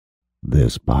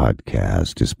This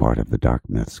podcast is part of the Dark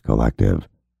Myths Collective.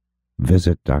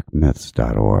 Visit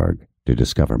darkmyths.org to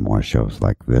discover more shows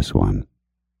like this one.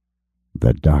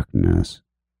 The darkness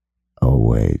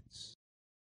awaits.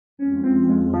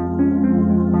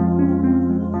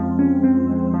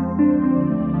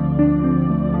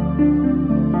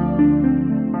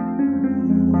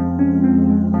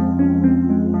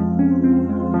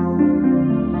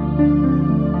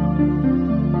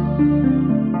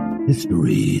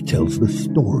 History tells the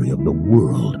story of the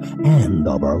world and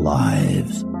of our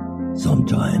lives.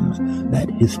 Sometimes that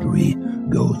history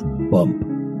goes bump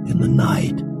in the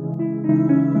night.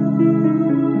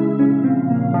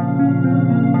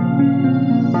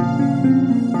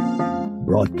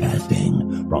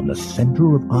 Broadcasting from the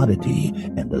center of oddity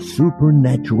and the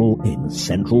supernatural in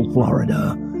Central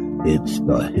Florida, it's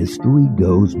the History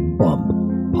Goes Bump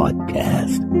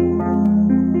podcast.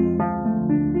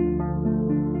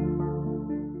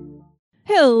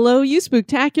 Hello, you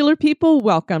spooktacular people.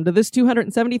 Welcome to this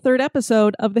 273rd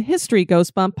episode of the History Goes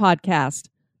Bump podcast,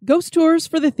 Ghost Tours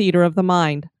for the Theater of the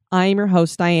Mind. I am your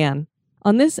host, Diane.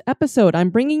 On this episode, I'm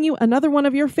bringing you another one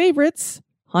of your favorites,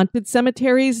 Haunted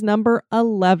Cemeteries number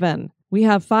 11. We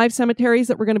have 5 cemeteries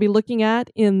that we're going to be looking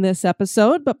at in this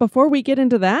episode, but before we get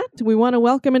into that, we want to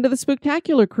welcome into the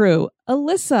spooktacular crew,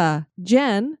 Alyssa,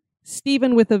 Jen,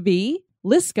 Stephen with a V,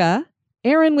 Liska,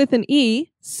 Aaron with an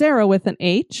E, Sarah with an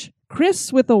H,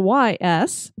 Chris with a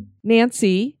YS,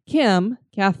 Nancy, Kim,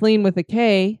 Kathleen with a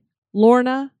K,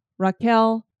 Lorna,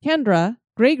 Raquel, Kendra,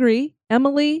 Gregory,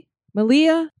 Emily,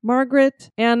 Malia,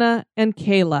 Margaret, Anna, and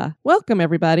Kayla. Welcome,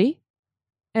 everybody.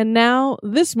 And now,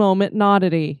 this moment in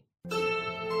oddity.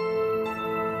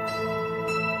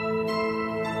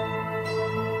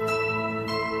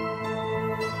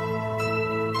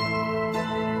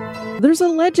 There's a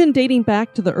legend dating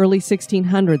back to the early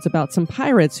 1600s about some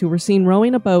pirates who were seen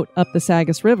rowing a boat up the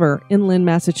Sagas River in Lynn,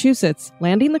 Massachusetts,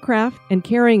 landing the craft and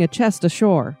carrying a chest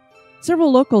ashore.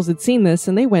 Several locals had seen this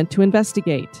and they went to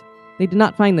investigate. They did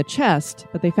not find the chest,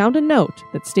 but they found a note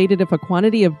that stated if a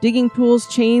quantity of digging tools,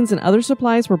 chains, and other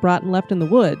supplies were brought and left in the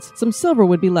woods, some silver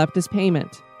would be left as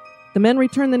payment. The men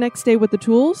returned the next day with the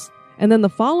tools, and then the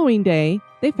following day,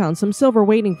 they found some silver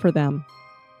waiting for them.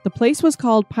 The place was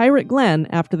called Pirate Glen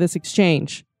after this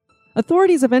exchange.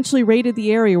 Authorities eventually raided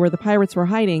the area where the pirates were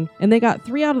hiding, and they got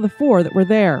 3 out of the 4 that were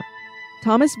there.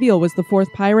 Thomas Veal was the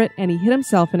 4th pirate, and he hid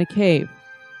himself in a cave.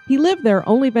 He lived there,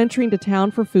 only venturing to town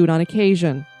for food on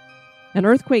occasion. An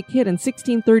earthquake hit in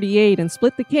 1638 and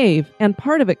split the cave, and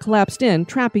part of it collapsed in,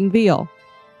 trapping Veal.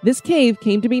 This cave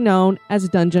came to be known as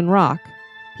Dungeon Rock.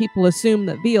 People assumed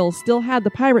that Veal still had the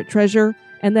pirate treasure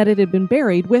and that it had been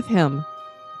buried with him.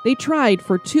 They tried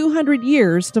for 200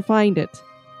 years to find it.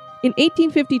 In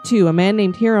 1852, a man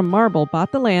named Hiram Marble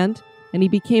bought the land, and he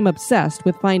became obsessed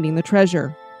with finding the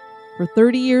treasure. For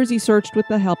 30 years, he searched with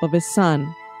the help of his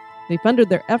son. They funded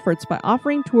their efforts by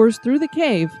offering tours through the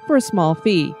cave for a small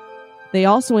fee. They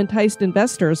also enticed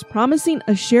investors, promising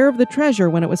a share of the treasure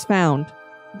when it was found.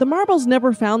 The Marbles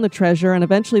never found the treasure, and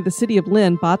eventually the city of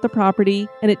Lynn bought the property,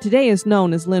 and it today is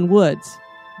known as Lynn Woods.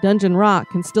 Dungeon Rock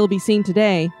can still be seen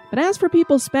today, but as for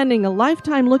people spending a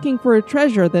lifetime looking for a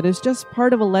treasure that is just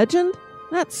part of a legend,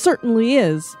 that certainly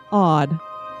is odd.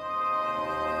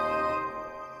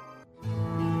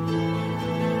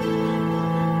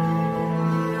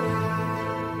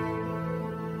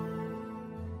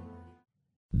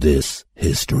 This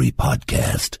history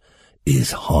podcast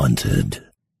is haunted.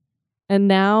 And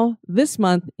now, this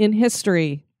month in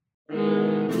history.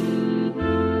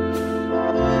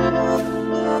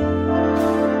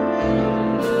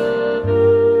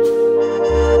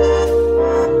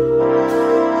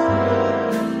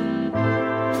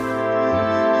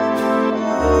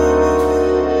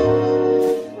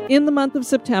 In the month of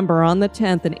September, on the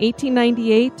 10th in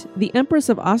 1898, the Empress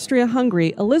of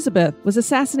Austria-Hungary, Elizabeth, was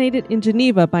assassinated in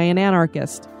Geneva by an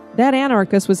anarchist. That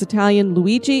anarchist was Italian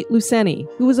Luigi Luceni,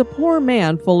 who was a poor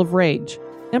man full of rage.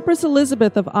 Empress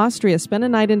Elizabeth of Austria spent a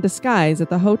night in disguise at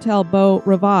the Hotel Beau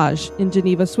Rivage in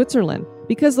Geneva, Switzerland,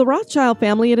 because the Rothschild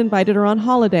family had invited her on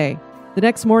holiday. The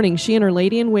next morning, she and her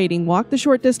lady-in-waiting walked the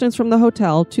short distance from the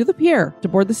hotel to the pier to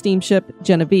board the steamship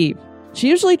Genevieve. She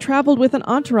usually traveled with an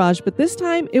entourage, but this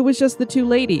time it was just the 2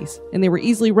 ladies, and they were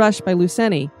easily rushed by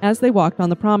Luceni as they walked on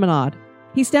the promenade.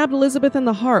 He stabbed Elizabeth in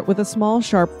the heart with a small,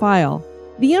 sharp file.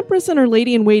 The Empress and her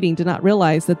lady-in-waiting did not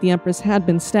realize that the Empress had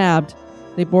been stabbed.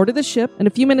 They boarded the ship, and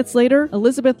a few minutes later,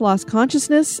 Elizabeth lost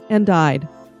consciousness and died.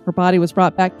 Her body was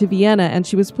brought back to Vienna, and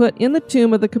she was put in the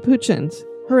tomb of the Capuchins.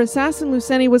 Her assassin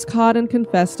Luceni was caught and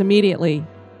confessed immediately.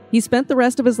 He spent the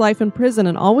rest of his life in prison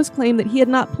and always claimed that he had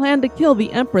not planned to kill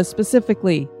the Empress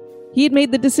specifically. He had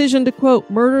made the decision to, quote,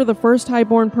 murder the first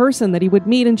highborn person that he would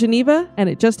meet in Geneva, and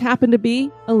it just happened to be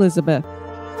Elizabeth.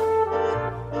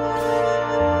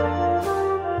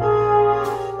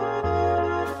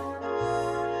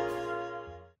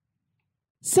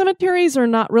 Cemeteries are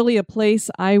not really a place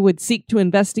I would seek to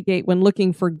investigate when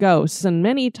looking for ghosts, and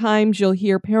many times you'll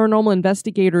hear paranormal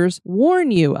investigators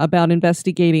warn you about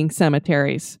investigating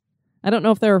cemeteries. I don't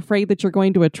know if they're afraid that you're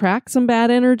going to attract some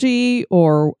bad energy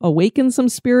or awaken some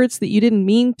spirits that you didn't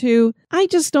mean to. I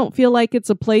just don't feel like it's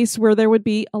a place where there would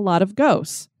be a lot of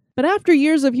ghosts. But after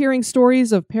years of hearing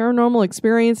stories of paranormal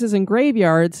experiences in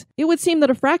graveyards, it would seem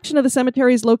that a fraction of the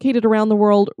cemeteries located around the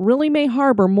world really may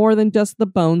harbor more than just the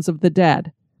bones of the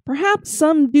dead. Perhaps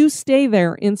some do stay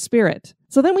there in spirit.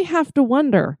 So then we have to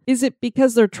wonder, is it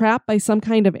because they're trapped by some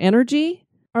kind of energy?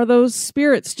 Are those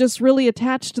spirits just really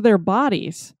attached to their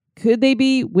bodies? Could they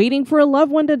be waiting for a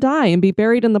loved one to die and be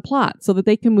buried in the plot so that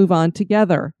they can move on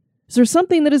together? Is there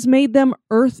something that has made them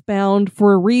earthbound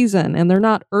for a reason, and they're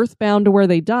not earthbound to where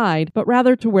they died, but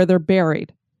rather to where they're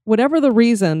buried? Whatever the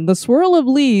reason, the swirl of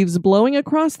leaves blowing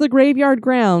across the graveyard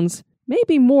grounds may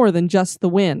be more than just the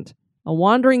wind. A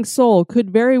wandering soul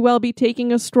could very well be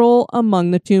taking a stroll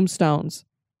among the tombstones.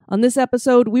 On this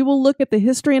episode, we will look at the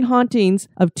history and hauntings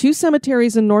of 2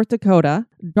 cemeteries in North Dakota,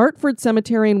 Dartford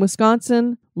Cemetery in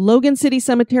Wisconsin, Logan City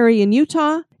Cemetery in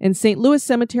Utah, and St. Louis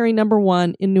Cemetery No.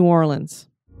 1 in New Orleans.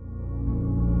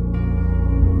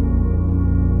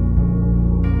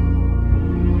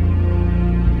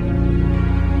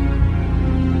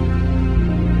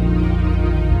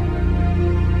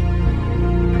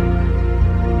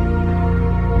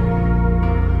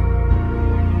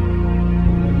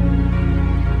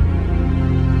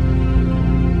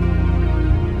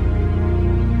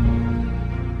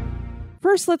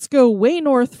 First, let's go way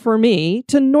north for me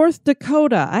to North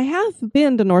Dakota. I have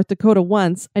been to North Dakota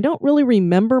once. I don't really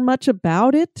remember much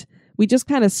about it. We just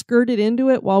kind of skirted into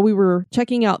it while we were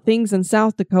checking out things in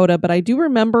South Dakota, but I do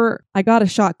remember I got a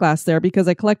shot glass there because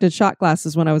I collected shot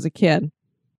glasses when I was a kid.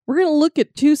 We're going to look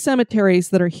at 2 cemeteries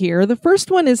that are here. The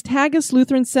first one is Tagus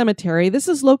Lutheran Cemetery. This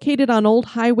is located on Old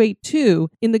Highway 2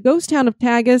 in the ghost town of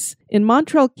Tagus in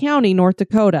Mountrail County, North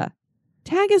Dakota.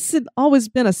 Tagus had always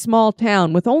been a small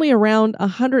town with only around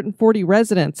 140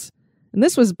 residents, and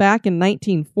this was back in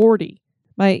 1940.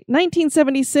 By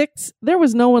 1976, there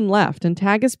was no one left, and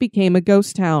Tagus became a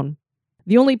ghost town.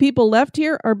 The only people left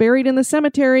here are buried in the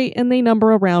cemetery, and they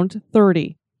number around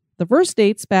 30. The first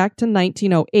dates back to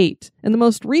 1908, and the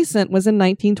most recent was in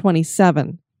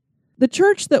 1927. The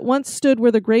church that once stood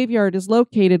where the graveyard is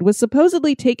located was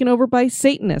supposedly taken over by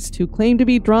Satanists who claim to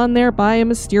be drawn there by a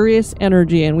mysterious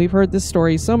energy, and we've heard this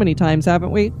story so many times, haven't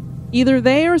we? Either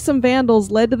they or some vandals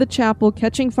led to the chapel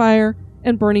catching fire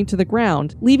and burning to the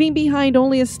ground, leaving behind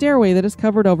only a stairway that is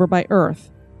covered over by earth.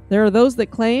 There are those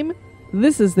that claim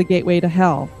this is the gateway to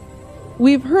hell.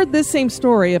 We've heard this same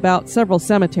story about several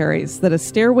cemeteries, that a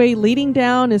stairway leading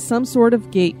down is some sort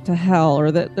of gate to hell,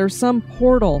 or that there's some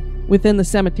portal within the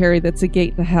cemetery that's a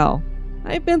gate to hell.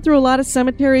 I've been through a lot of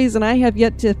cemeteries and I have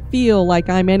yet to feel like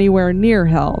I'm anywhere near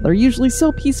hell. They're usually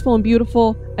so peaceful and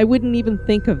beautiful, I wouldn't even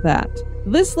think of that.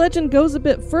 This legend goes a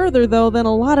bit further, though, than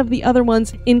a lot of the other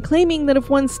ones in claiming that if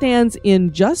one stands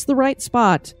in just the right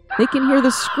spot, they can hear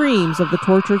the screams of the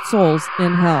tortured souls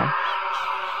in hell.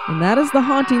 And that is the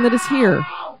haunting that is here,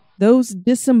 those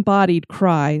disembodied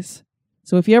cries.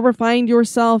 So if you ever find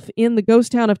yourself in the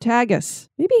ghost town of Tagus,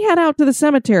 maybe head out to the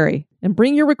cemetery and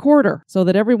bring your recorder so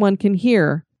that everyone can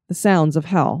hear the sounds of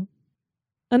hell.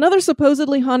 Another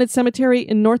supposedly haunted cemetery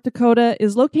in North Dakota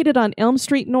is located on Elm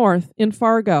Street North in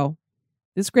Fargo.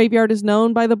 This graveyard is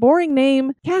known by the boring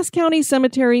name Cass County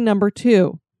Cemetery No.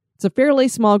 2. It's a fairly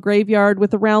small graveyard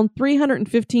with around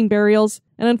 315 burials,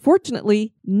 and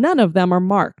unfortunately, none of them are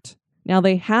marked. Now,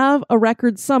 they have a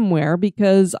record somewhere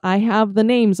because I have the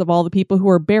names of all the people who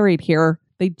are buried here.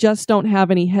 They just don't have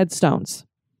any headstones.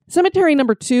 Cemetery No.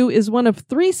 2 is one of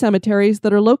 3 cemeteries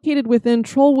that are located within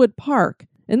Trollwood Park,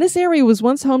 and this area was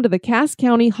once home to the Cass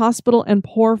County Hospital and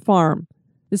Poor Farm.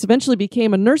 This eventually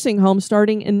became a nursing home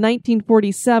starting in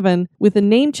 1947 with a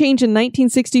name change in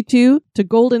 1962 to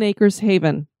Golden Acres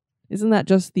Haven. Isn't that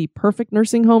just the perfect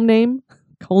nursing home name?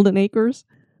 Golden Acres?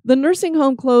 The nursing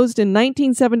home closed in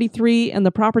 1973 and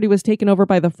the property was taken over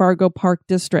by the Fargo Park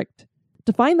District.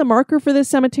 To find the marker for this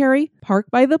cemetery, park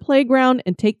by the playground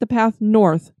and take the path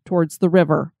north towards the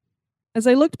river. As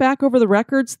I looked back over the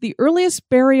records, the earliest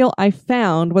burial I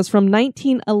found was from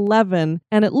 1911,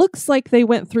 and it looks like they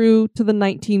went through to the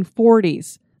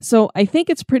 1940s. So I think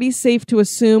it's pretty safe to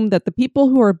assume that the people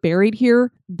who are buried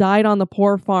here died on the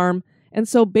Poor Farm, And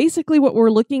so basically what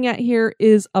we're looking at here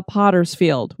is a potter's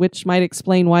field, which might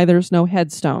explain why there's no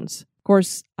headstones. Of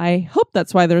course, I hope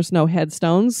that's why there's no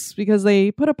headstones, because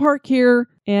they put a park here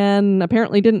and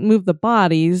apparently didn't move the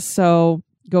bodies, so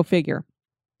go figure.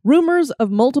 Rumors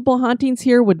of multiple hauntings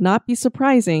here would not be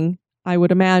surprising, I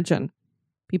would imagine.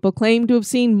 People claim to have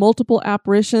seen multiple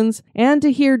apparitions and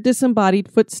to hear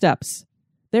disembodied footsteps.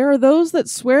 There are those that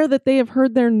swear that they have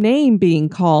heard their name being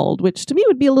called, which to me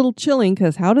would be a little chilling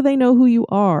because how do they know who you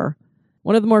are?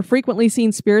 One of the more frequently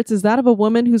seen spirits is that of a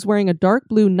woman who's wearing a dark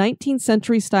blue 19th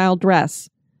century style dress.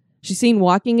 She's seen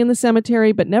walking in the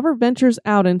cemetery but never ventures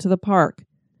out into the park.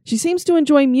 She seems to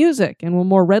enjoy music and will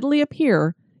more readily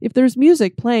appear if there's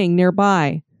music playing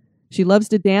nearby. She loves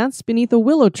to dance beneath a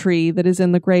willow tree that is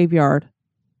in the graveyard.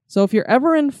 So if you're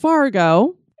ever in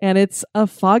Fargo and it's a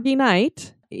foggy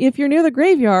night, if you're near the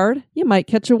graveyard, you might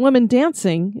catch a woman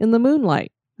dancing in the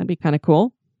moonlight. That'd be kind of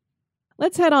cool.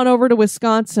 Let's head on over to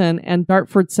Wisconsin and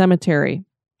Dartford Cemetery.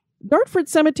 Dartford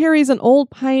Cemetery is an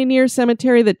old pioneer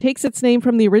cemetery that takes its name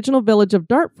from the original village of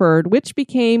Dartford, which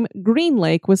became Green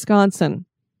Lake, Wisconsin.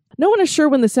 No one is sure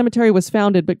when the cemetery was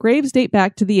founded, but graves date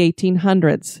back to the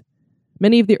 1800s.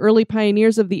 Many of the early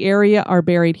pioneers of the area are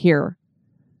buried here.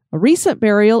 A recent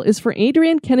burial is for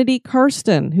Adrian Kennedy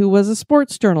Karsten, who was a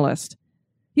sports journalist.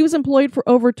 He was employed for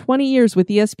over 20 years with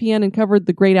ESPN and covered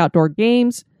the Great Outdoor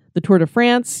Games, the Tour de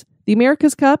France, the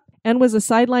America's Cup, and was a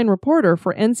sideline reporter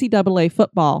for NCAA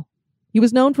football. He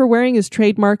was known for wearing his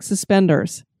trademark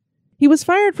suspenders. He was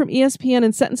fired from ESPN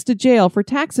and sentenced to jail for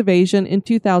tax evasion in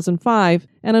 2005,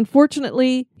 and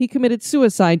unfortunately, he committed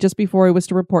suicide just before he was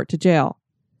to report to jail.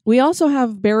 We also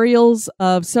have burials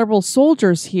of several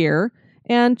soldiers here,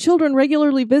 and children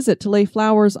regularly visit to lay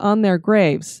flowers on their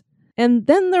graves. And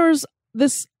then there's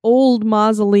this old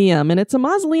mausoleum, and it's a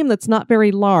mausoleum that's not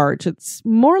very large. It's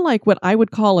more like what I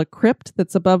would call a crypt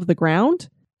that's above the ground,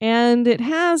 and it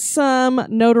has some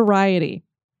notoriety.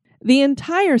 The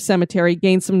entire cemetery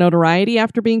gained some notoriety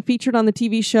after being featured on the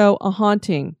TV show A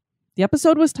Haunting. The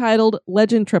episode was titled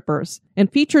Legend Trippers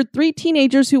and featured 3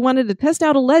 teenagers who wanted to test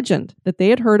out a legend that they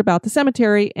had heard about the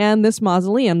cemetery and this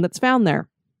mausoleum that's found there.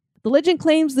 The legend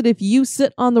claims that if you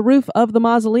sit on the roof of the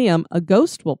mausoleum, a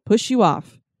ghost will push you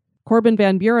off. Corbin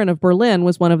Van Buren of Berlin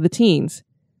was one of the teens.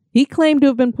 He claimed to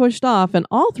have been pushed off, and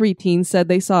all 3 teens said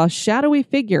they saw a shadowy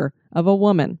figure of a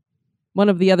woman. One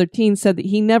of the other teens said that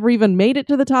he never even made it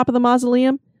to the top of the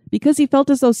mausoleum because he felt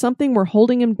as though something were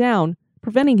holding him down,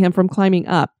 preventing him from climbing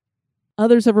up.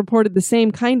 Others have reported the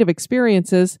same kind of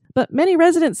experiences, but many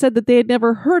residents said that they had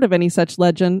never heard of any such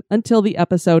legend until the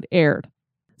episode aired.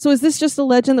 So is this just a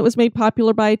legend that was made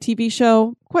popular by a TV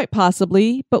show? Quite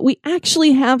possibly, but we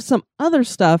actually have some other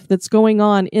stuff that's going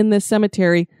on in this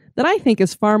cemetery that I think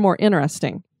is far more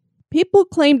interesting. People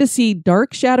claim to see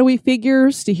dark, shadowy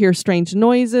figures, to hear strange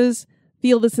noises,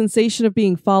 feel the sensation of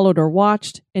being followed or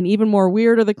watched, and even more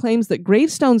weird are the claims that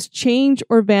gravestones change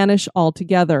or vanish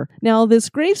altogether. Now, this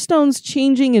gravestones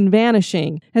changing and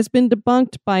vanishing has been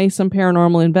debunked by some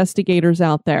paranormal investigators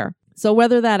out there. So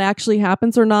whether that actually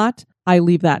happens or not, I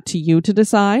leave that to you to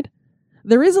decide.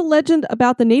 There is a legend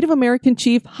about the Native American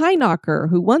chief High-Knocker,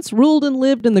 who once ruled and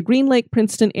lived in the Green Lake,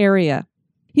 Princeton area.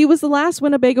 He was the last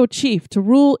Winnebago chief to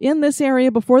rule in this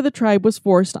area before the tribe was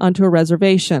forced onto a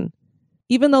reservation.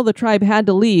 Even though the tribe had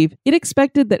to leave, it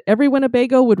expected that every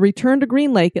Winnebago would return to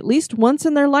Green Lake at least once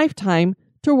in their lifetime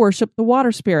to worship the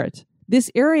water spirit.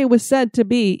 This area was said to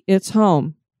be its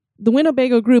home. The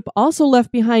Winnebago group also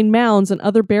left behind mounds and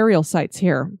other burial sites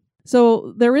here.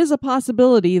 So there is a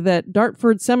possibility that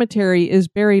Dartford Cemetery is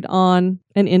buried on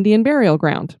an Indian burial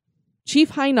ground.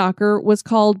 Chief High-Knocker was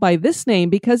called by this name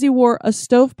because he wore a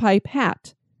stovepipe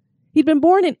hat. He'd been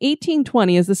born in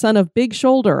 1820 as the son of Big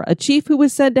Shoulder, a chief who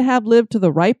was said to have lived to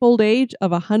the ripe old age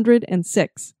of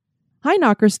 106.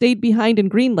 High-Knocker stayed behind in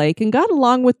Green Lake and got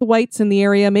along with the whites in the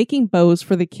area, making bows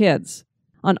for the kids.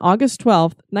 On August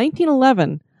 12,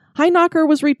 1911, High-Knocker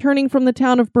was returning from the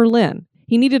town of Berlin.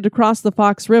 He needed to cross the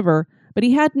Fox River, but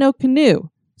he had no canoe,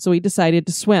 so he decided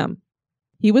to swim.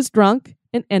 He was drunk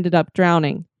and ended up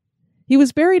drowning. He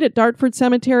was buried at Dartford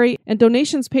Cemetery, and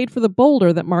donations paid for the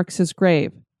boulder that marks his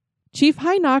grave. Chief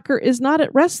High-Knocker is not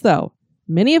at rest, though.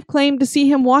 Many have claimed to see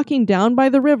him walking down by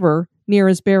the river near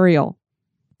his burial.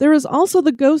 There is also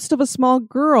the ghost of a small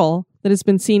girl that has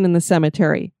been seen in the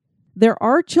cemetery. There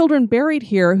are children buried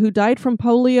here who died from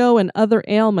polio and other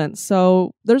ailments,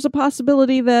 so there's a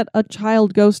possibility that a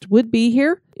child ghost would be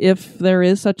here, if there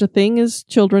is such a thing as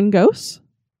children ghosts.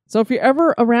 So if you're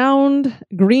ever around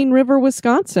Green River,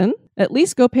 Wisconsin, at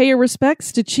least go pay your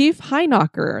respects to Chief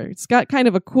High-Knocker. It's got kind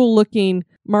of a cool looking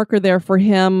marker there for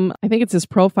him. I think it's his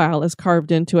profile is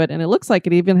carved into it, and it looks like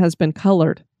it even has been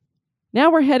colored. Now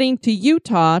we're heading to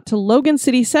Utah to Logan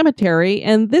City Cemetery,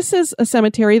 and this is a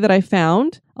cemetery that I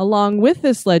found along with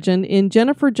this legend in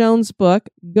Jennifer Jones' book,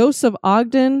 Ghosts of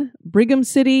Ogden, Brigham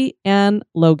City, and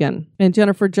Logan. And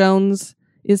Jennifer Jones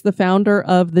is the founder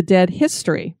of The Dead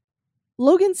History.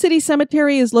 Logan City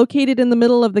Cemetery is located in the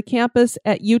middle of the campus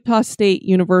at Utah State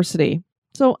University.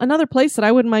 So another place that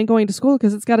I wouldn't mind going to school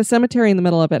because it's got a cemetery in the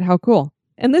middle of it. How cool.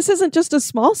 And this isn't just a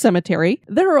small cemetery.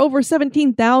 There are over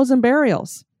 17,000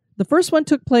 burials. The first one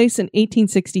took place in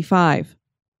 1865.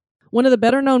 One of the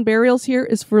better-known burials here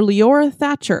is for Leora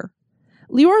Thatcher.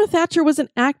 Leora Thatcher was an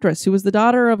actress who was the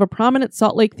daughter of a prominent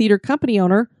Salt Lake Theater Company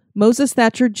owner, Moses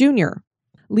Thatcher Jr.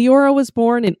 Leora was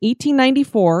born in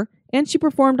 1894, and she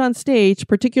performed on stage,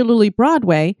 particularly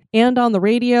Broadway, and on the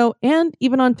radio, and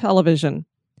even on television.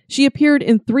 She appeared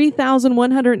in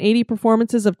 3,180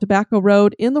 performances of Tobacco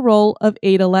Road in the role of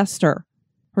Ada Lester.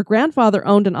 Her grandfather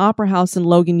owned an opera house in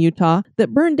Logan, Utah,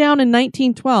 that burned down in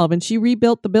 1912, and she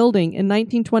rebuilt the building in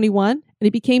 1921, and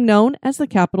it became known as the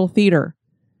Capitol Theater.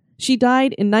 She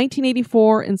died in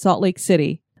 1984 in Salt Lake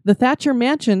City. The Thatcher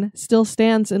Mansion still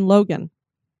stands in Logan.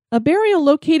 A burial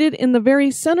located in the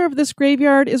very center of this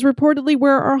graveyard is reportedly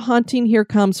where our haunting here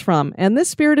comes from, and this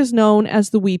spirit is known as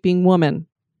the Weeping Woman.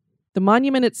 The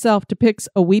monument itself depicts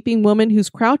a weeping woman who's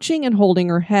crouching and holding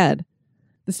her head.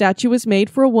 The statue was made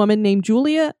for a woman named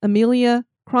Julia Amelia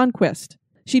Cronquist.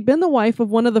 She'd been the wife of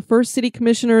one of the first city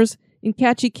commissioners in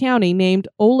Catchy County named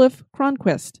Olaf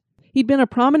Cronquist. He'd been a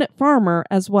prominent farmer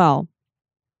as well.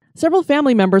 Several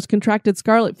family members contracted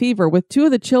scarlet fever, with 2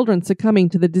 of the children succumbing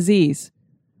to the disease.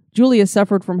 Julia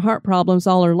suffered from heart problems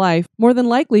all her life, more than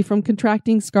likely from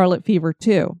contracting scarlet fever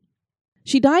too.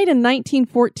 She died in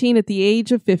 1914 at the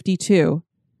age of 52.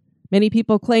 Many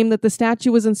people claim that the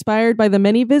statue was inspired by the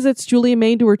many visits Julia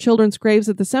made to her children's graves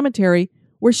at the cemetery,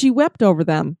 where she wept over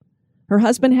them. Her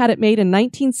husband had it made in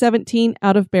 1917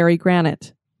 out of berry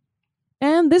granite.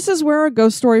 And this is where our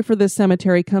ghost story for this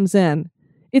cemetery comes in.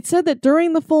 It's said that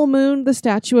during the full moon, the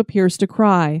statue appears to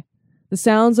cry. The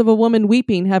sounds of a woman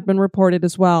weeping have been reported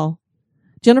as well.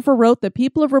 Jennifer wrote that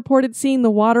people have reported seeing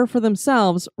the water for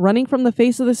themselves running from the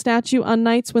face of the statue on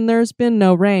nights when there's been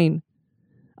no rain.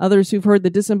 Others who've heard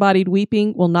the disembodied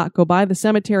weeping will not go by the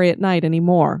cemetery at night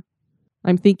anymore.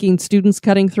 I'm thinking students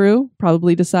cutting through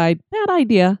probably decide, bad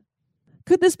idea.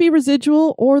 Could this be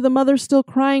residual, or the mother still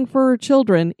crying for her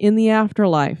children in the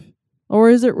afterlife? Or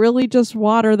is it really just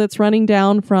water that's running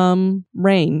down from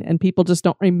rain and people just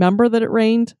don't remember that it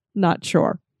rained? Not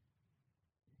sure.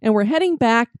 And we're heading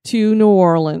back to New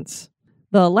Orleans.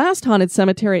 The last Haunted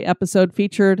Cemetery episode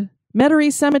featured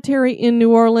Metairie Cemetery in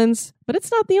New Orleans, but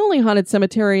it's not the only haunted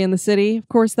cemetery in the city. Of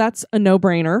course, that's a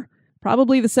no-brainer.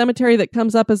 Probably the cemetery that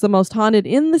comes up as the most haunted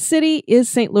in the city is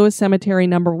St. Louis Cemetery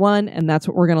number 1, and that's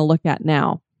what we're going to look at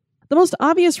now. The most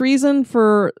obvious reason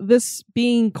for this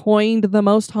being coined the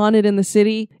most haunted in the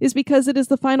city is because it is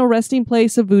the final resting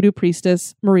place of voodoo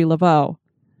priestess Marie Laveau.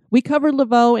 We covered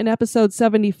Laveau in episode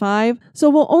 75, so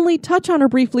we'll only touch on her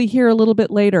briefly here a little bit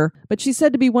later, but she's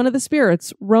said to be one of the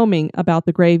spirits roaming about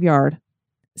the graveyard.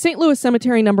 St. Louis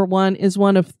Cemetery number 1 is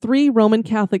one of 3 Roman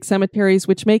Catholic cemeteries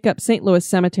which make up St. Louis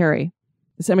Cemetery.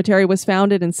 The cemetery was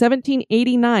founded in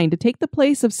 1789 to take the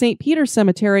place of St. Peter's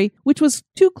Cemetery, which was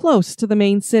too close to the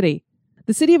main city.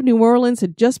 The city of New Orleans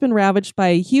had just been ravaged by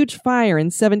a huge fire in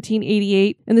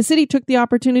 1788, and the city took the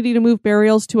opportunity to move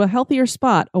burials to a healthier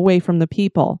spot away from the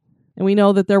people. And we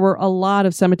know that there were a lot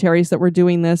of cemeteries that were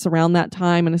doing this around that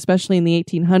time, and especially in the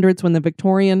 1800s when the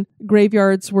Victorian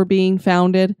graveyards were being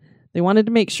founded. They wanted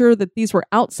to make sure that these were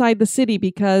outside the city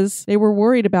because they were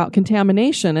worried about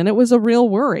contamination, and it was a real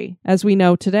worry, as we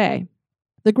know today.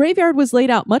 The graveyard was laid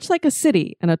out much like a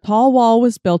city, and a tall wall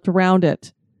was built around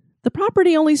it. The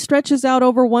property only stretches out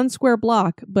over 1 square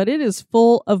block, but it is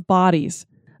full of bodies.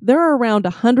 There are around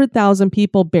 100,000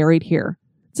 people buried here.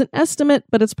 It's an estimate,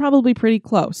 but it's probably pretty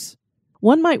close.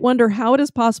 One might wonder how it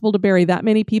is possible to bury that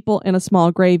many people in a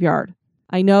small graveyard.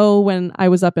 I know when I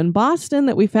was up in Boston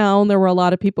that we found there were a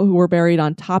lot of people who were buried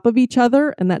on top of each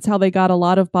other, and that's how they got a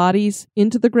lot of bodies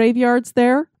into the graveyards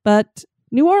there. But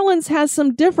New Orleans has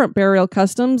some different burial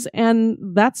customs, and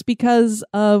that's because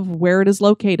of where it is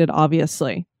located,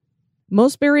 obviously.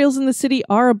 Most burials in the city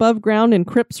are above ground in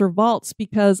crypts or vaults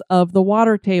because of the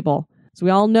water table. As we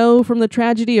all know from the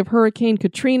tragedy of Hurricane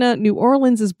Katrina, New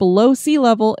Orleans is below sea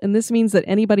level, and this means that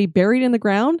anybody buried in the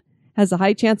ground has a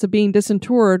high chance of being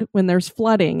disinterred when there's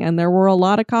flooding, and there were a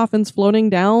lot of coffins floating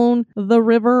down the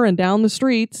river and down the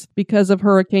streets because of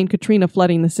Hurricane Katrina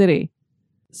flooding the city.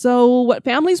 So what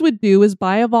families would do is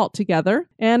buy a vault together,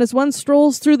 and as one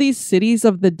strolls through these cities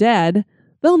of the dead,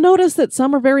 they'll notice that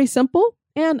some are very simple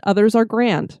and others are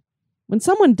grand. When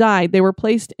someone died, they were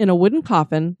placed in a wooden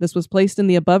coffin. This was placed in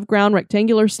the above-ground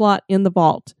rectangular slot in the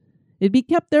vault. It'd be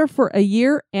kept there for a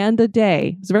year and a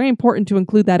day. It's very important to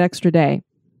include that extra day.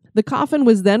 The coffin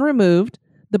was then removed,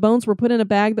 the bones were put in a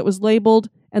bag that was labeled,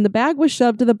 and the bag was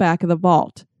shoved to the back of the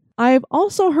vault. I've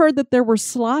also heard that there were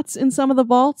slots in some of the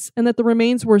vaults and that the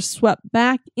remains were swept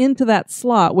back into that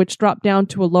slot, which dropped down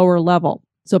to a lower level.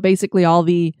 So basically all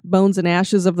the bones and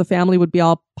ashes of the family would be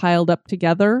all piled up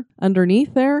together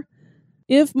underneath there.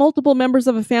 If multiple members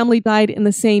of a family died in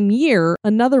the same year,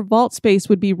 another vault space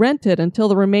would be rented until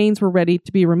the remains were ready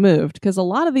to be removed, because a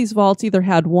lot of these vaults either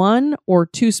had 1 or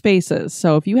 2 spaces.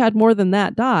 So if you had more than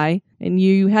that die and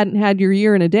you hadn't had your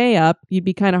year and a day up, you'd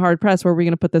be kind of hard-pressed where we're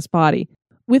going to put this body.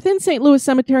 Within St. Louis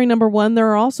Cemetery No. 1, there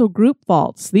are also group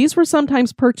vaults. These were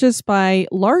sometimes purchased by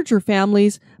larger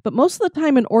families, but most of the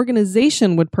time an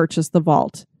organization would purchase the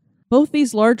vault. Both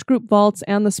these large group vaults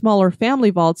and the smaller family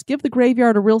vaults give the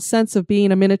graveyard a real sense of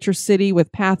being a miniature city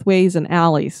with pathways and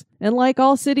alleys. And like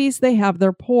all cities, they have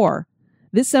their poor.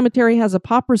 This cemetery has a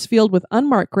pauper's field with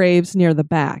unmarked graves near the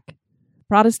back.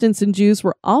 Protestants and Jews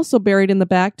were also buried in the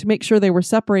back to make sure they were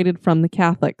separated from the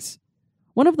Catholics.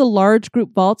 One of the large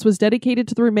group vaults was dedicated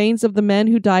to the remains of the men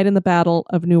who died in the Battle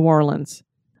of New Orleans.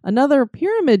 Another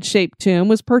pyramid-shaped tomb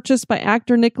was purchased by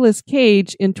actor Nicolas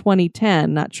Cage in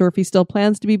 2010. Not sure if he still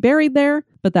plans to be buried there,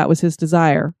 but that was his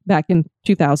desire back in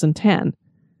 2010.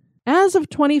 As of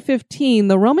 2015,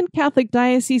 the Roman Catholic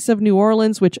Diocese of New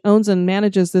Orleans, which owns and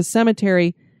manages this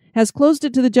cemetery, has closed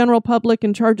it to the general public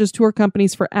and charges tour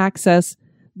companies for access.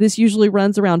 This usually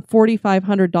runs around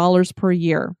 $4,500 per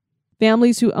year.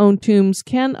 Families who own tombs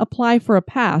can apply for a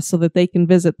pass so that they can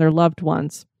visit their loved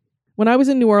ones. When I was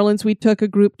in New Orleans, we took a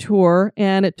group tour,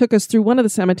 and it took us through one of the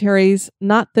cemeteries,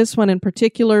 not this one in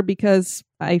particular, because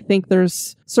I think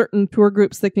there's certain tour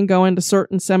groups that can go into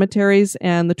certain cemeteries,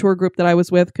 and the tour group that I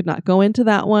was with could not go into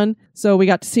that one. So we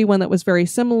got to see one that was very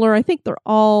similar. I think they're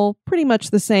all pretty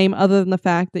much the same, other than the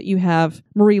fact that you have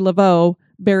Marie Laveau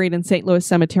buried in St. Louis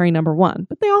Cemetery No. 1.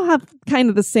 But they all have kind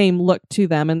of the same look to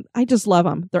them, and I just love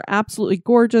them. They're absolutely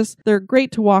gorgeous. They're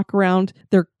great to walk around.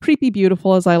 They're creepy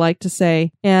beautiful, as I like to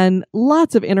say, and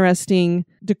lots of interesting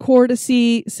decor to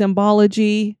see,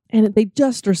 symbology, and they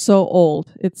just are so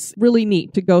old. It's really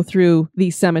neat to go through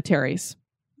these cemeteries.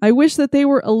 I wish that they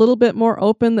were a little bit more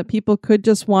open, that people could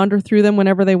just wander through them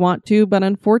whenever they want to, but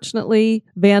unfortunately,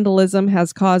 vandalism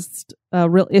has caused a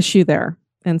real issue there.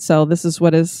 And so this is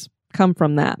what has come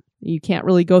from that. You can't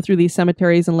really go through these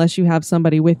cemeteries unless you have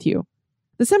somebody with you.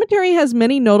 The cemetery has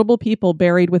many notable people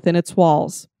buried within its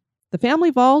walls. The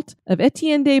family vault of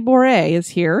Etienne de Boré is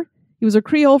here. He was a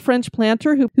Creole French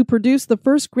planter who produced the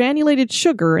first granulated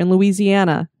sugar in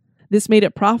Louisiana. This made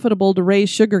it profitable to raise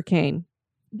sugar cane.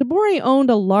 De Boré owned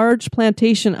a large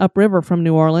plantation upriver from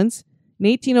New Orleans. In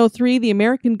 1803, the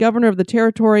American governor of the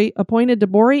territory appointed de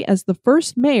Boré as the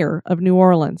first mayor of New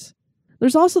Orleans.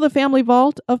 There's also the family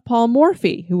vault of Paul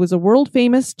Morphy, who was a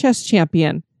world-famous chess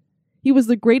champion. He was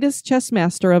the greatest chess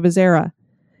master of his era.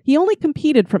 He only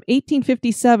competed from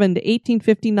 1857 to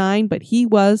 1859, but he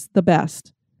was the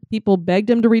best. People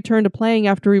begged him to return to playing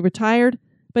after he retired,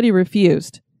 but he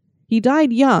refused. He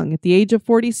died young, at the age of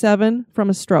 47, from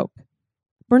a stroke.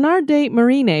 Bernard de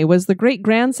Marinet was the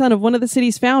great-grandson of one of the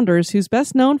city's founders, who's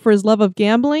best known for his love of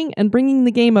gambling and bringing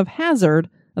the game of hazard,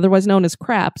 otherwise known as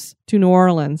craps, to New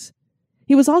Orleans.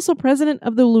 He was also president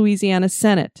of the Louisiana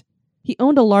Senate. He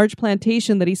owned a large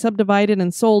plantation that he subdivided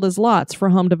and sold as lots for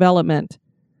home development.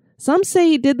 Some say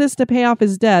he did this to pay off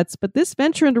his debts, but this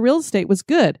venture into real estate was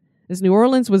good, as New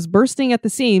Orleans was bursting at the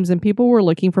seams and people were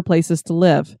looking for places to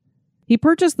live. He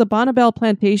purchased the Bonnabel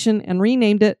plantation and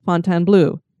renamed it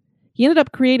Fontainebleau. He ended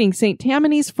up creating St.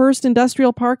 Tammany's first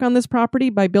industrial park on this property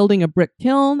by building a brick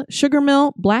kiln, sugar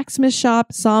mill, blacksmith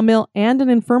shop, sawmill, and an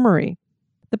infirmary.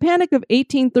 The Panic of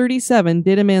 1837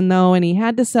 did him in, though, and he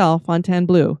had to sell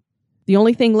Fontainebleau. The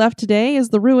only thing left today is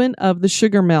the ruin of the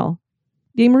sugar mill.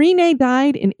 De Marinet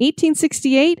died in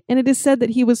 1868, and it is said that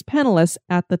he was penniless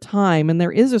at the time, and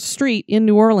there is a street in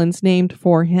New Orleans named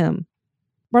for him.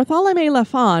 Bartholomew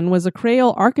Lafon was a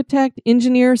Creole architect,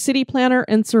 engineer, city planner,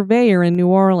 and surveyor in New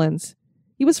Orleans.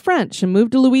 He was French and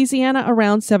moved to Louisiana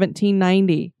around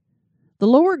 1790. The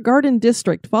Lower Garden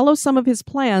District follows some of his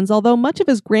plans, although much of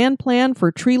his grand plan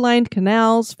for tree-lined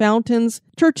canals, fountains,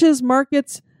 churches,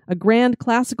 markets, a grand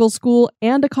classical school,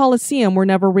 and a coliseum were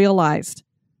never realized.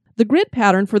 The grid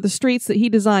pattern for the streets that he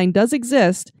designed does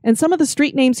exist, and some of the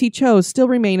street names he chose still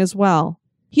remain as well.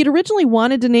 He had originally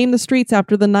wanted to name the streets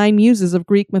after the 9 muses of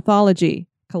Greek mythology: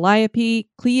 Calliope,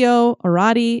 Clio,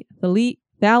 Arati,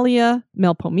 Thalia,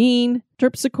 Melpomene,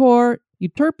 Terpsichore,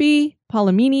 Euterpe,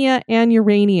 Polymnia, and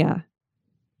Urania.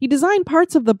 He designed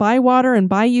parts of the Bywater and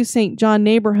Bayou St. John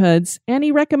neighborhoods, and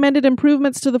he recommended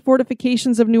improvements to the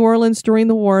fortifications of New Orleans during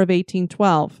the War of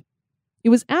 1812. It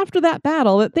was after that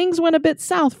battle that things went a bit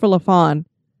south for Lafon.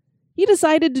 He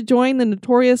decided to join the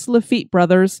notorious Lafitte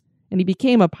brothers, and he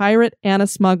became a pirate and a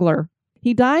smuggler.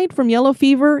 He died from yellow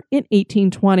fever in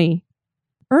 1820.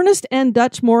 Ernest N.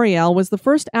 Dutch Morial was the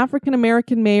first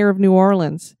African-American mayor of New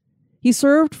Orleans. He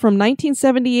served from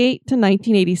 1978 to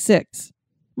 1986.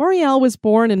 Morial was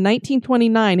born in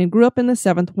 1929 and grew up in the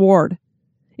 7th Ward.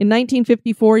 In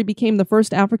 1954, he became the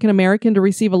first African-American to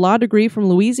receive a law degree from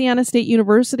Louisiana State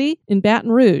University in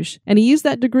Baton Rouge, and he used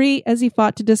that degree as he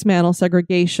fought to dismantle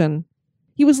segregation.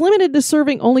 He was limited to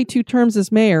serving only 2 terms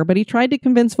as mayor, but he tried to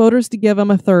convince voters to give him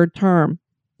a 3rd term.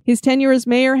 His tenure as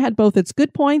mayor had both its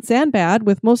good points and bad,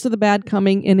 with most of the bad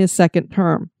coming in his 2nd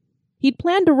term. He'd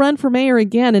planned to run for mayor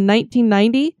again in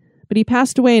 1990, but he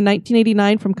passed away in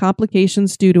 1989 from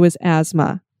complications due to his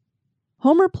asthma.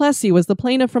 Homer Plessy was the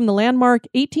plaintiff from the landmark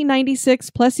 1896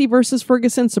 Plessy v.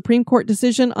 Ferguson Supreme Court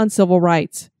decision on civil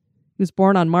rights. He was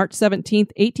born on March 17,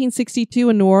 1862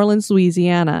 in New Orleans,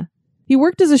 Louisiana. He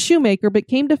worked as a shoemaker but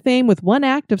came to fame with one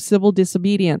act of civil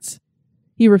disobedience.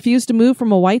 He refused to move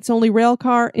from a whites-only rail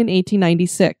car in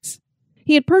 1896.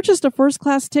 He had purchased a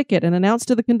first-class ticket and announced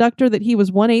to the conductor that he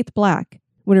was 1/8 black.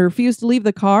 When he refused to leave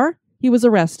the car, he was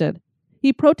arrested.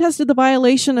 He protested the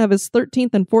violation of his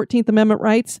 13th and 14th Amendment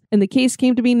rights, and the case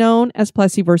came to be known as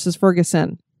Plessy v.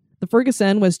 Ferguson. The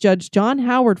Ferguson was Judge John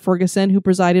Howard Ferguson who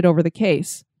presided over the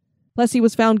case. Plessy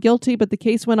was found guilty, but the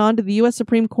case went on to the U.S.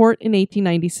 Supreme Court in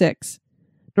 1896.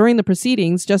 During the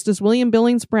proceedings, Justice William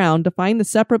Billings Brown defined the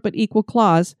separate but equal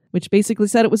clause, which basically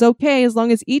said it was okay as long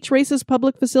as each race's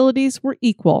public facilities were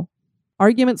equal.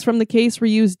 Arguments from the case were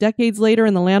used decades later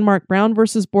in the landmark Brown v.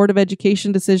 Board of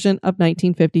Education decision of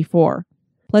 1954.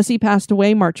 Plessy passed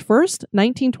away March 1st,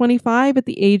 1925 at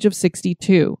the age of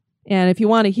 62. And if you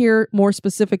want to hear more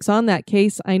specifics on that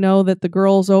case, I know that the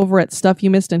girls over at Stuff You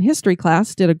Missed in History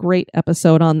class did a great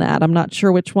episode on that. I'm not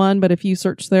sure which one, but if you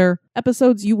search their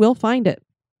episodes, you will find it.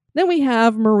 Then we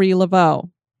have Marie Laveau.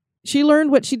 She learned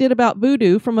what she did about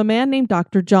voodoo from a man named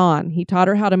Dr. John. He taught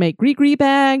her how to make gris-gris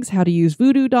bags, how to use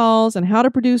voodoo dolls, and how to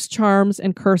produce charms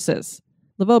and curses.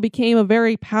 Laveau became a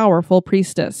very powerful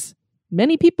priestess.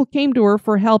 Many people came to her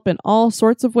for help in all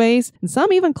sorts of ways, and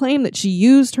some even claim that she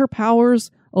used her powers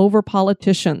over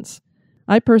politicians.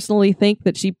 I personally think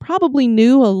that she probably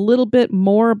knew a little bit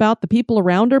more about the people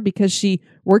around her because she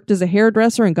worked as a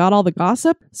hairdresser and got all the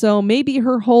gossip, so maybe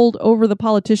her hold over the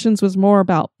politicians was more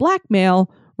about blackmail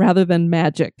rather than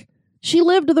magic. She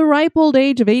lived to the ripe old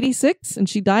age of 86, and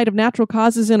she died of natural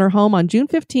causes in her home on June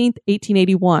 15,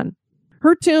 1881.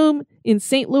 Her tomb in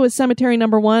St. Louis Cemetery No.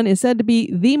 1 is said to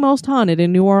be the most haunted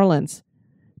in New Orleans.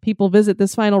 People visit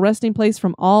this final resting place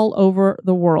from all over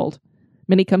the world.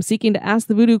 Many come seeking to ask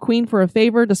the Voodoo Queen for a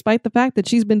favor, despite the fact that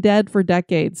she's been dead for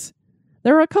decades.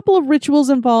 There are a couple of rituals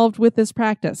involved with this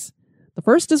practice. The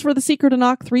first is for the seeker to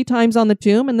knock 3 times on the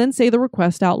tomb and then say the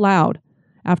request out loud.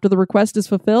 After the request is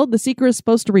fulfilled, the seeker is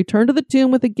supposed to return to the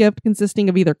tomb with a gift consisting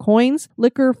of either coins,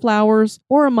 liquor, flowers,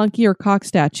 or a monkey or cock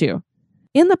statue.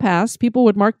 In the past, people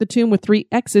would mark the tomb with 3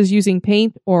 X's using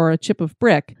paint or a chip of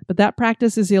brick, but that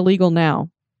practice is illegal now.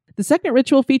 The second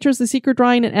ritual features the seeker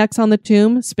drawing an X on the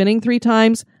tomb, spinning 3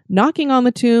 times, knocking on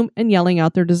the tomb, and yelling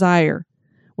out their desire.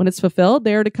 When it's fulfilled,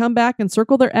 they are to come back and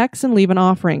circle their X and leave an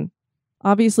offering.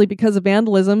 Obviously, because of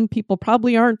vandalism, people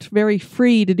probably aren't very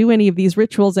free to do any of these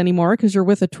rituals anymore because you're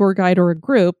with a tour guide or a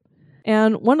group.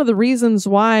 And one of the reasons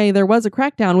why there was a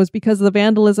crackdown was because of the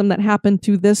vandalism that happened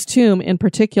to this tomb in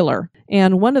particular.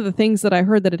 And one of the things that I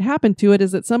heard that had happened to it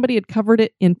is that somebody had covered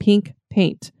it in pink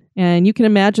paint. And you can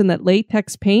imagine that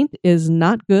latex paint is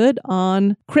not good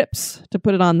on crypts to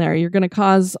put it on there. You're going to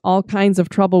cause all kinds of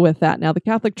trouble with that. Now, the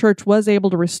Catholic Church was able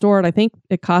to restore it. I think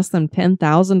it cost them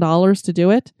 $10,000 to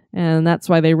do it. And that's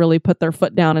why they really put their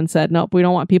foot down and said, nope, we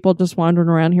don't want people just wandering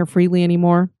around here freely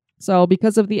anymore. So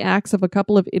because of the acts of a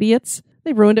couple of idiots,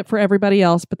 they've ruined it for everybody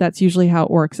else, but that's usually how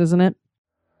it works, isn't it?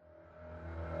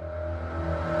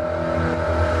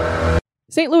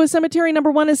 St. Louis Cemetery No.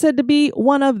 1 is said to be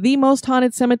one of the most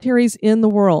haunted cemeteries in the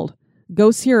world.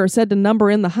 Ghosts here are said to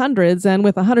number in the hundreds, and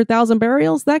with 100,000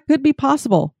 burials, that could be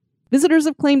possible. Visitors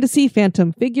have claimed to see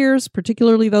phantom figures,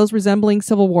 particularly those resembling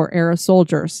Civil War-era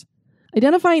soldiers.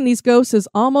 Identifying these ghosts is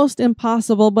almost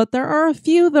impossible, but there are a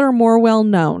few that are more well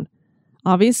known.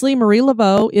 Obviously, Marie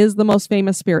Laveau is the most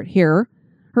famous spirit here.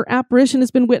 Her apparition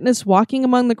has been witnessed walking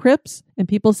among the crypts, and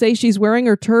people say she's wearing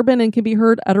her turban and can be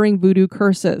heard uttering voodoo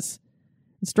curses.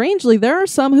 And strangely, there are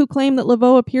some who claim that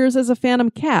Laveau appears as a phantom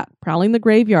cat prowling the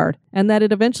graveyard, and that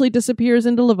it eventually disappears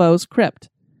into Laveau's crypt.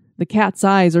 The cat's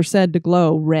eyes are said to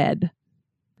glow red.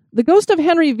 The ghost of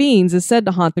Henry Viens is said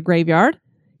to haunt the graveyard.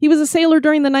 He was a sailor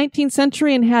during the 19th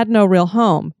century and had no real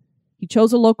home. He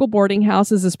chose a local boarding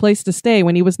house as his place to stay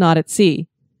when he was not at sea.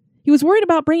 He was worried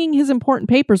about bringing his important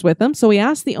papers with him, so he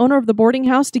asked the owner of the boarding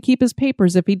house to keep his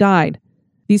papers if he died.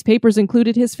 These papers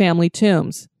included his family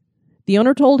tombs. The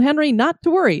owner told Henry not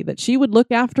to worry, that she would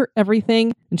look after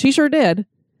everything, and she sure did.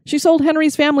 She sold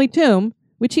Henry's family tomb,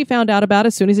 which he found out about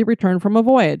as soon as he returned from a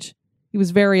voyage. He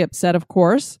was very upset, of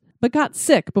course, but got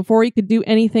sick before he could do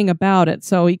anything about it,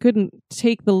 so he couldn't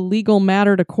take the legal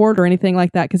matter to court or anything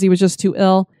like that because he was just too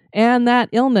ill, and that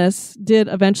illness did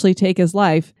eventually take his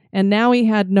life, and now he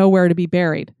had nowhere to be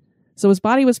buried. So his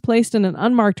body was placed in an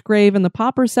unmarked grave in the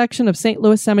pauper section of St.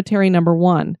 Louis Cemetery No.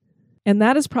 1. And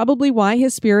that is probably why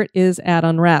his spirit is at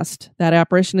unrest. That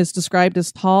apparition is described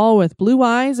as tall with blue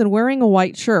eyes and wearing a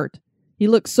white shirt. He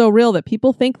looks so real that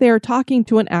people think they are talking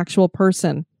to an actual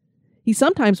person. He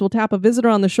sometimes will tap a visitor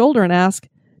on the shoulder and ask,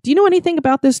 "Do you know anything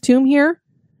about this tomb here?"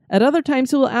 At other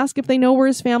times, he will ask if they know where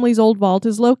his family's old vault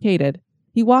is located.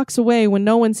 He walks away when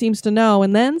no one seems to know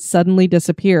and then suddenly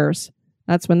disappears.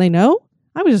 That's when they know?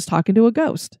 I was just talking to a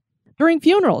ghost. During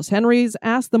funerals, Henry's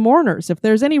asked the mourners if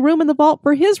there's any room in the vault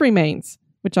for his remains,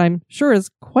 which I'm sure is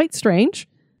quite strange.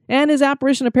 And his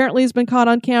apparition apparently has been caught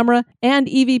on camera, and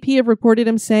EVP have recorded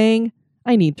him saying,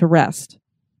 "I need to rest."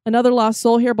 Another lost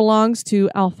soul here belongs to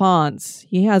Alphonse.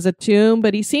 He has a tomb,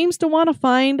 but he seems to want to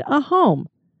find a home.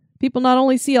 People not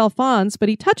only see Alphonse, but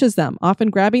he touches them, often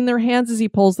grabbing their hands as he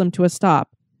pulls them to a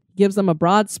stop. He gives them a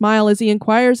broad smile as he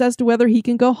inquires as to whether he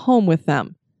can go home with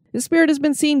them. His spirit has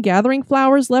been seen gathering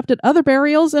flowers left at other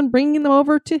burials and bringing them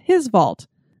over to his vault.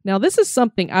 Now, this is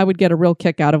something I would get a real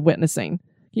kick out of witnessing.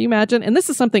 Can you imagine? And this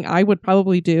is something I would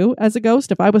probably do as a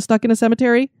ghost if I was stuck in a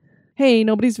cemetery. Hey,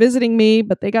 nobody's visiting me,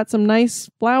 but they got some nice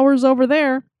flowers over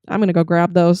there. I'm going to go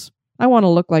grab those. I want to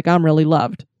look like I'm really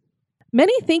loved.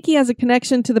 Many think he has a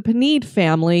connection to the Panide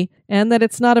family and that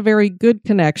it's not a very good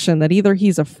connection, that either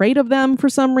he's afraid of them for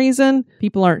some reason.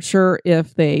 People aren't sure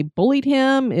if they bullied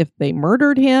him, if they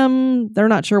murdered him. They're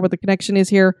not sure what the connection is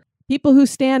here. People who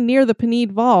stand near the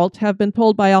Panide vault have been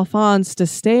told by Alphonse to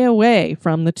stay away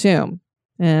from the tomb.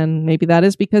 And maybe that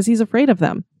is because he's afraid of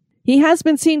them. He has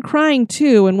been seen crying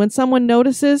too, and when someone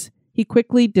notices, he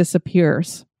quickly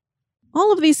disappears.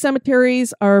 All of these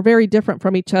cemeteries are very different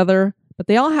from each other, but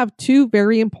they all have two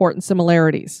very important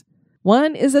similarities.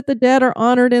 One is that the dead are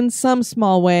honored in some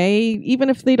small way. Even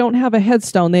if they don't have a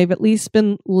headstone, they've at least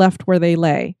been left where they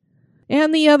lay.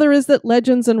 And the other is that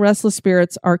legends and restless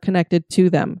spirits are connected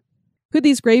to them. Could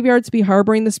these graveyards be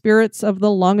harboring the spirits of the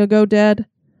long ago dead?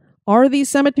 Are these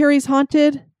cemeteries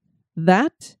haunted?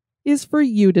 That is for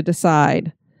you to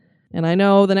decide. And I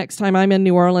know the next time I'm in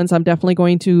New Orleans, I'm definitely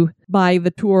going to buy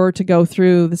the tour to go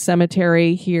through the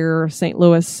cemetery here, St.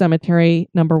 Louis Cemetery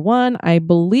No. 1. I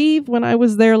believe when I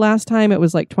was there last time, it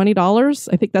was like $20.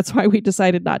 I think that's why we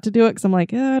decided not to do it, because I'm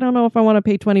like, I don't know if I want to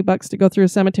pay $20 to go through a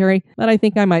cemetery, but I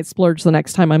think I might splurge the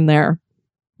next time I'm there.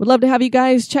 Would love to have you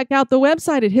guys check out the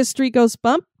website at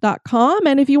historygoesbump.com.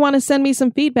 And if you want to send me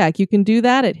some feedback, you can do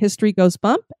that at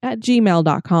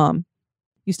historygoesbump@gmail.com.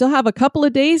 You still have a couple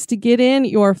of days to get in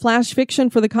your flash fiction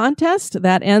for the contest.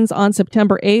 That ends on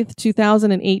September 8th,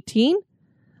 2018.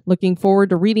 Looking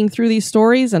forward to reading through these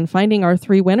stories and finding our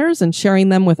 3 winners and sharing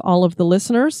them with all of the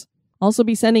listeners. Also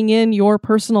be sending in your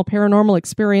personal paranormal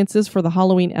experiences for the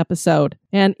Halloween episode.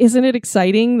 And isn't it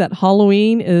exciting that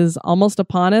Halloween is almost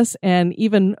upon us, and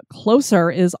even closer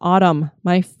is autumn,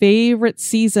 my favorite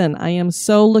season. I am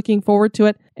so looking forward to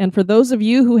it. And for those of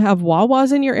you who have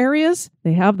Wawas in your areas,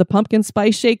 they have the pumpkin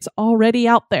spice shakes already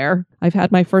out there. I've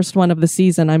had my first one of the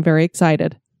season. I'm very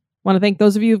excited. Want to thank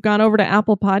those of you who've gone over to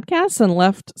Apple Podcasts and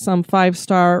left some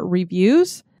 5-star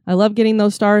reviews. I love getting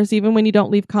those stars even when you don't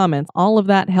leave comments. All of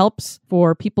that helps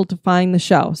for people to find the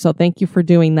show. So thank you for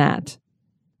doing that.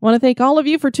 I want to thank all of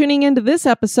you for tuning into this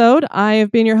episode. I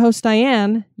have been your host,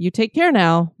 Diane. You take care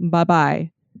now.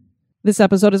 Bye-bye. This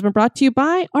episode has been brought to you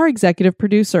by our executive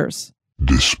producers.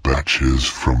 Dispatches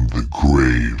from the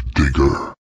Grave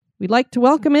Digger. We'd like to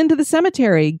welcome into the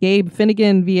cemetery Gabe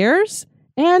Finnegan Viers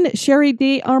and Sherry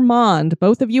D. Armand.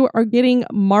 Both of you are getting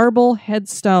marble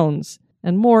headstones.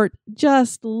 And Mort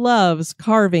just loves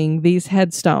carving these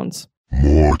headstones.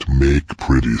 Mort make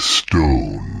pretty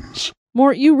stones.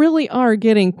 Mort, you really are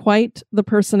getting quite the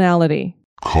personality.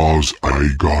 'Cause I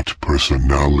got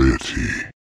personality.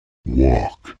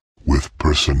 Walk with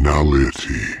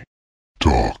personality.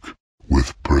 Talk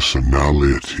with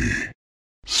personality.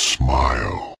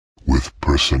 Smile with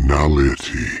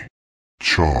personality.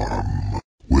 Charm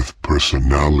with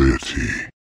personality.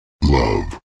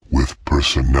 Love with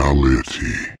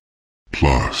personality.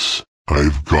 Plus,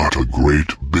 I've got a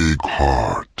great big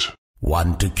heart.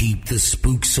 Want to keep the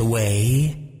spooks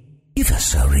away? Give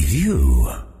us a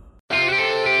review.